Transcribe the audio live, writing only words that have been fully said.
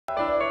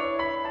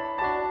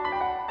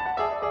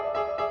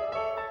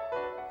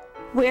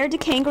Where do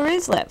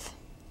kangaroos live?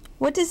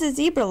 What does a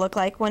zebra look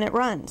like when it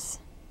runs?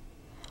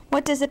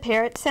 What does a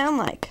parrot sound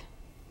like?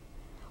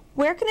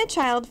 Where can a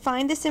child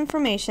find this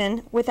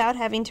information without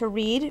having to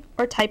read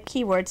or type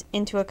keywords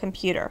into a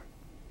computer?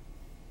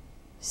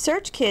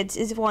 SearchKids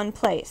is one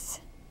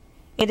place.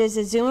 It is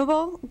a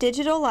zoomable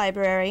digital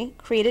library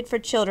created for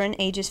children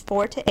ages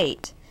 4 to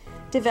 8,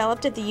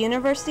 developed at the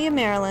University of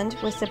Maryland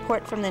with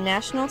support from the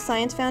National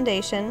Science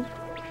Foundation,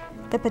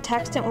 the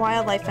Patuxent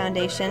Wildlife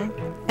Foundation,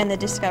 and the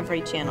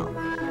Discovery Channel.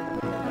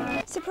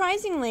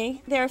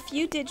 Surprisingly, there are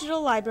few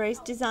digital libraries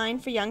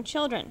designed for young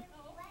children,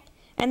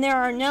 and there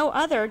are no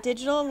other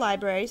digital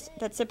libraries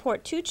that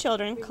support two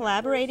children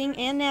collaborating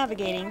and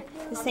navigating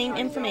the same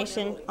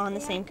information on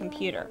the same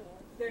computer.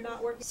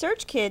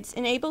 SearchKids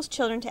enables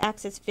children to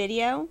access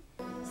video,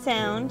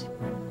 sound,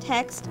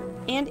 text,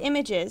 and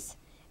images,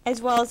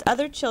 as well as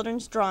other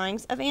children's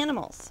drawings of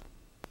animals.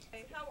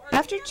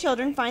 After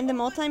children find the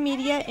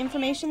multimedia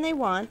information they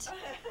want,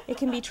 it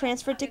can be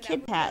transferred to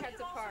KidPad,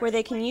 where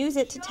they can use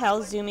it to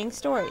tell zooming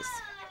stories.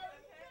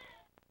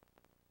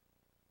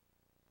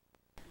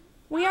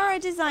 We are a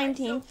design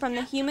team from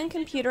the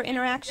Human-Computer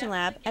Interaction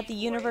Lab at the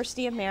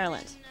University of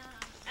Maryland.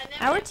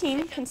 Our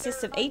team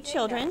consists of 8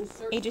 children,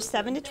 ages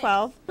 7 to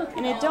 12,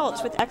 and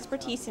adults with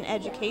expertise in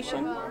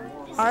education,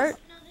 art,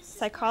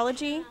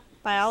 psychology,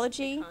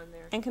 biology,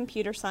 and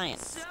computer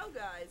science.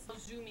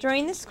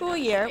 During the school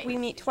year, we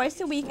meet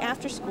twice a week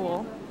after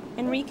school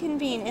and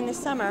reconvene in the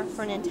summer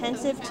for an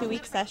intensive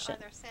 2-week session.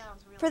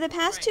 For the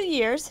past 2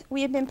 years,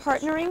 we have been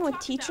partnering with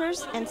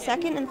teachers and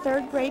 2nd and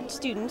 3rd grade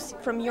students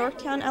from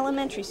Yorktown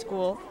Elementary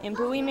School in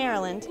Bowie,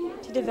 Maryland,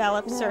 to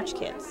develop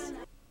SearchKids.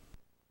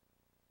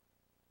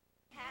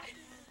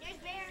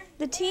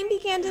 The team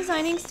began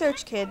designing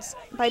SearchKids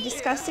by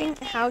discussing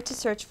how to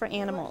search for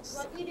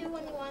animals.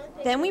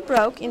 Then we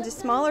broke into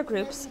smaller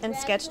groups and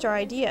sketched our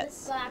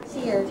ideas.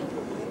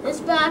 This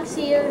box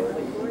here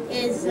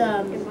is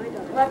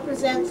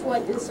represents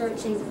what you're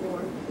searching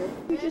for.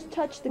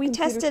 We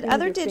tested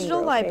other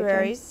digital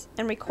libraries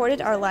and recorded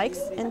our likes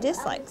and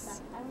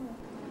dislikes.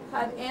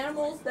 Have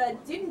animals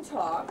that didn't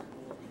talk,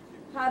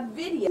 have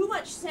video. Too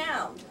much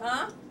sound,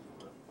 huh?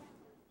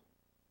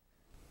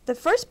 The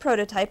first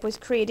prototype was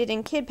created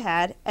in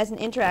KidPad as an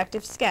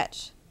interactive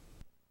sketch.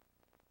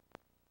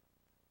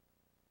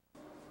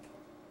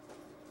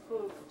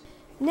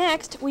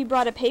 Next, we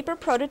brought a paper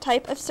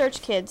prototype of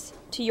SearchKids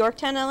to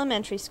Yorktown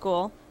Elementary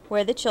School,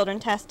 where the children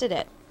tested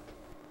it.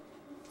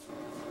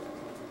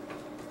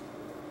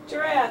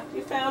 Giraffe,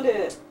 you found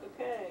it.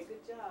 Okay,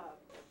 good job.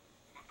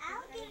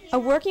 A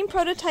working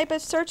prototype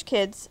of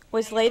SearchKids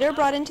was later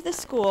brought into the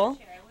school,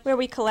 where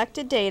we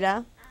collected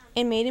data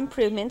and made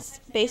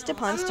improvements based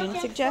upon student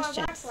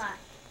suggestions.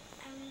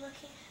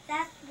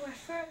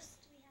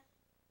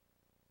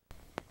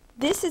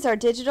 This is our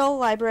digital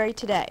library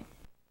today.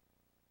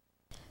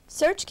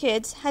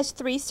 SearchKids has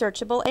 3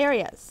 searchable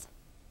areas.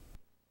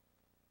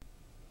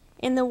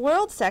 In the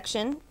World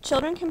section,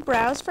 children can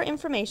browse for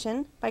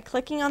information by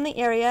clicking on the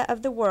area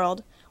of the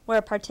world where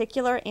a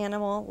particular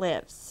animal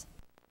lives.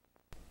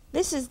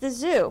 This is the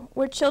zoo,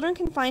 where children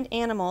can find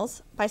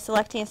animals by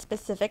selecting a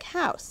specific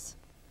house.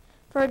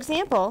 For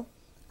example,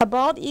 a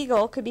bald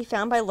eagle could be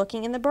found by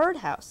looking in the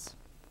birdhouse.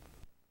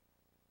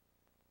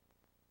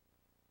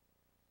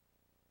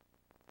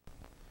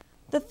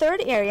 The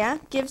third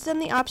area gives them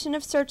the option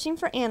of searching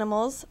for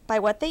animals by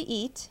what they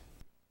eat,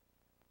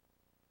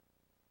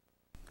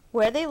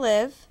 where they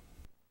live,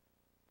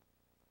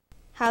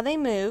 how they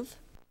move,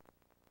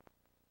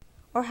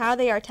 or how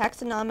they are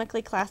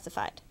taxonomically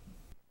classified.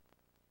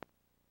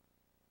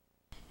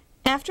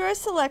 After a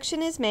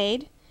selection is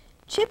made,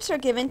 chips are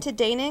given to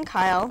Dana and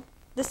Kyle,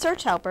 the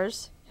search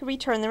helpers, who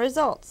return the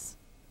results.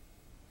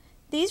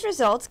 These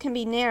results can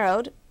be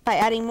narrowed by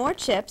adding more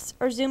chips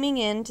or zooming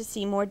in to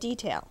see more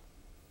detail.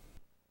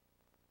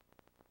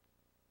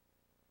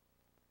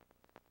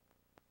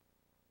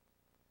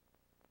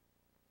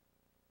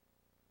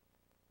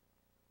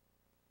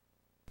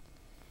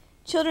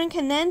 Children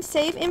can then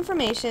save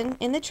information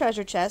in the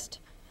treasure chest,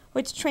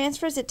 which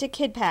transfers it to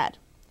KidPad,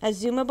 a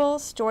zoomable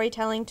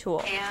storytelling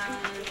tool.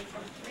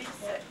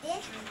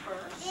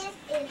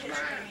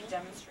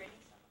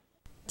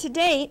 To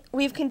date,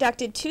 we've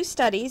conducted 2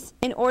 studies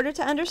in order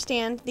to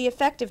understand the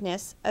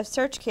effectiveness of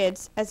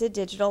SearchKids as a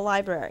digital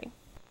library.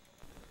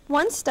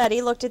 One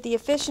study looked at the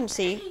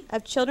efficiency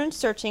of children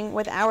searching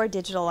with our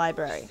digital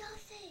library.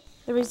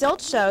 The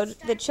results showed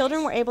that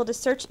children were able to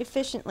search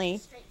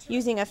efficiently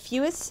using a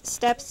fewest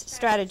steps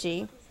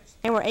strategy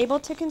and were able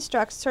to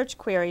construct search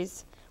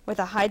queries with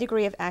a high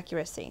degree of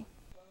accuracy.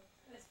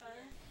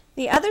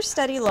 The other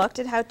study looked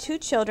at how 2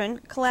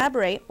 children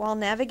collaborate while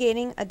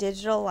navigating a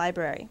digital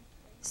library.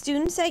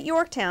 Students at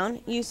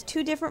Yorktown used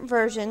 2 different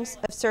versions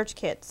of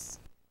SearchKids.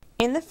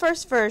 In the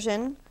first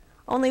version,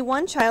 only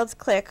one child's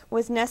click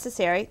was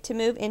necessary to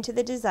move into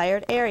the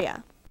desired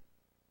area.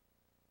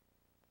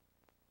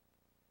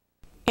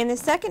 In the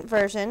second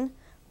version,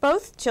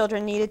 both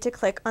children needed to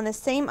click on the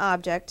same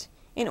object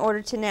in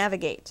order to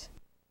navigate.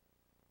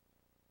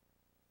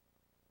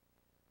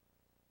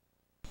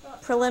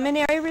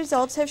 Preliminary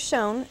results have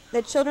shown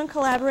that children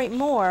collaborate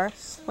more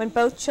when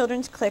both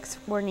children's clicks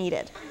were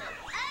needed.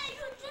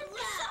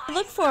 We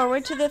look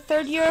forward to the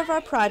third year of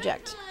our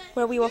project,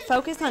 where we will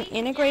focus on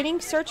integrating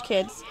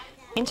SearchKids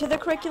into the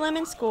curriculum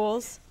in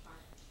schools,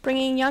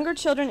 bringing younger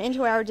children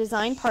into our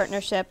design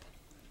partnership,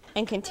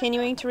 and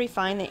continuing to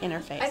refine the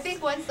interface. I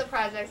think once the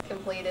project's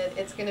completed,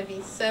 it's going to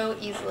be so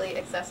easily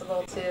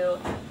accessible to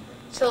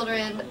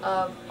children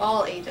of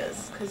all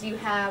ages, because you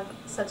have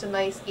such a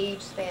nice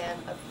age span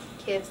of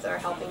kids that are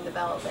helping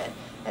develop it.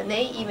 And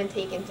they even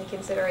take into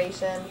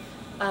consideration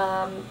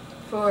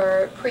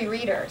for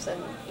pre-readers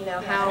and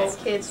how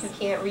kids who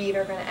can't read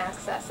are going to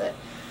access it.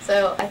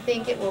 So I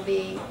think it will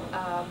be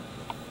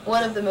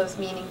one of the most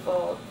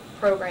meaningful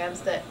programs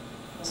that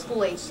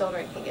school-age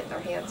children can get their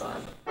hands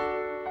on.